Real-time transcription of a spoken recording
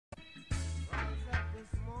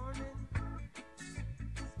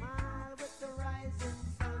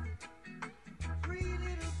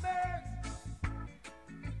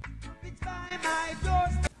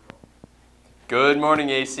Good morning,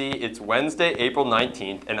 AC. It's Wednesday, April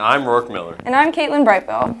 19th, and I'm Rourke Miller. And I'm Caitlin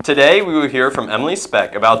Brightbill. Today, we will hear from Emily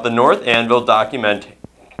Speck about the North Annville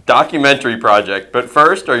documentary project, but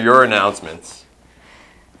first are your announcements.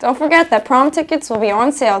 Don't forget that prom tickets will be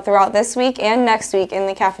on sale throughout this week and next week in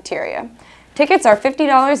the cafeteria. Tickets are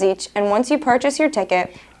 $50 each, and once you purchase your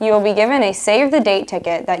ticket, you will be given a save-the-date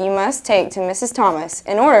ticket that you must take to Mrs. Thomas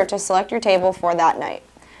in order to select your table for that night.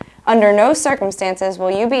 Under no circumstances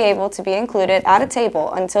will you be able to be included at a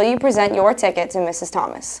table until you present your ticket to Mrs.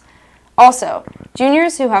 Thomas. Also,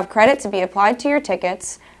 juniors who have credit to be applied to your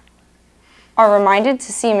tickets are reminded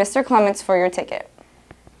to see Mr. Clements for your ticket.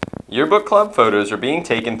 Yearbook Club photos are being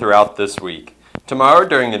taken throughout this week. Tomorrow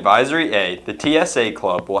during Advisory A, the TSA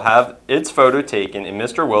Club will have its photo taken in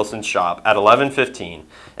Mr. Wilson's shop at 11:15,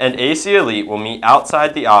 and AC Elite will meet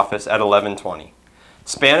outside the office at 11:20.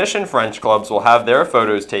 Spanish and French clubs will have their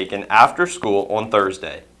photos taken after school on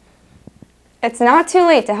Thursday. It's not too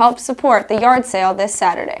late to help support the yard sale this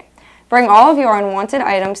Saturday. Bring all of your unwanted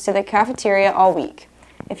items to the cafeteria all week.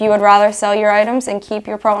 If you would rather sell your items and keep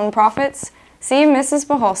your own profits, see Mrs.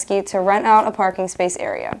 Boholsky to rent out a parking space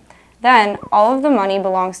area. Then, all of the money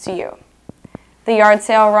belongs to you. The yard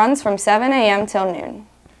sale runs from 7 a.m. till noon.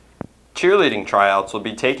 Cheerleading tryouts will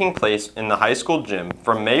be taking place in the high school gym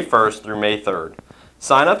from May 1st through May 3rd.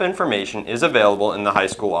 Sign-up information is available in the high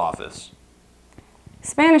school office.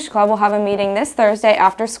 Spanish Club will have a meeting this Thursday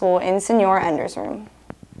after school in Senor Ender's room.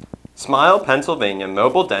 Smile Pennsylvania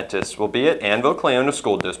Mobile Dentists will be at Annville-Cleona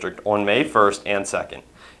School District on May 1st and 2nd.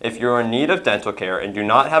 If you are in need of dental care and do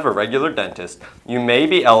not have a regular dentist, you may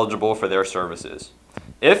be eligible for their services.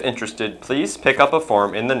 If interested, please pick up a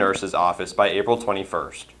form in the nurse's office by April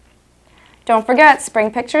 21st. Don't forget, spring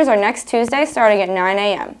pictures are next Tuesday starting at 9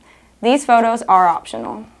 a.m. These photos are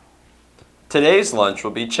optional. Today's lunch will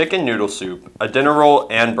be chicken noodle soup, a dinner roll,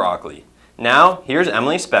 and broccoli. Now, here's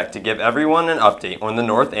Emily Speck to give everyone an update on the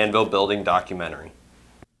North Annville Building documentary.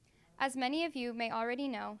 As many of you may already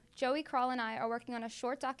know, Joey Kroll and I are working on a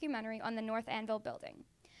short documentary on the North Annville building.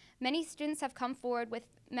 Many students have come forward with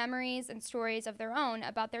memories and stories of their own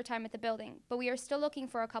about their time at the building, but we are still looking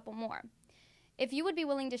for a couple more. If you would be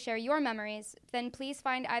willing to share your memories, then please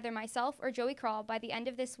find either myself or Joey Kroll by the end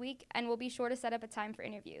of this week, and we'll be sure to set up a time for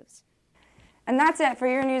interviews. And that's it for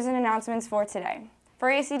your news and announcements for today. For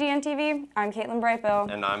ACDN TV, I'm Caitlin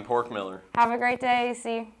Brightbill. And I'm Rourke Miller. Have a great day,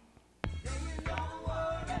 AC.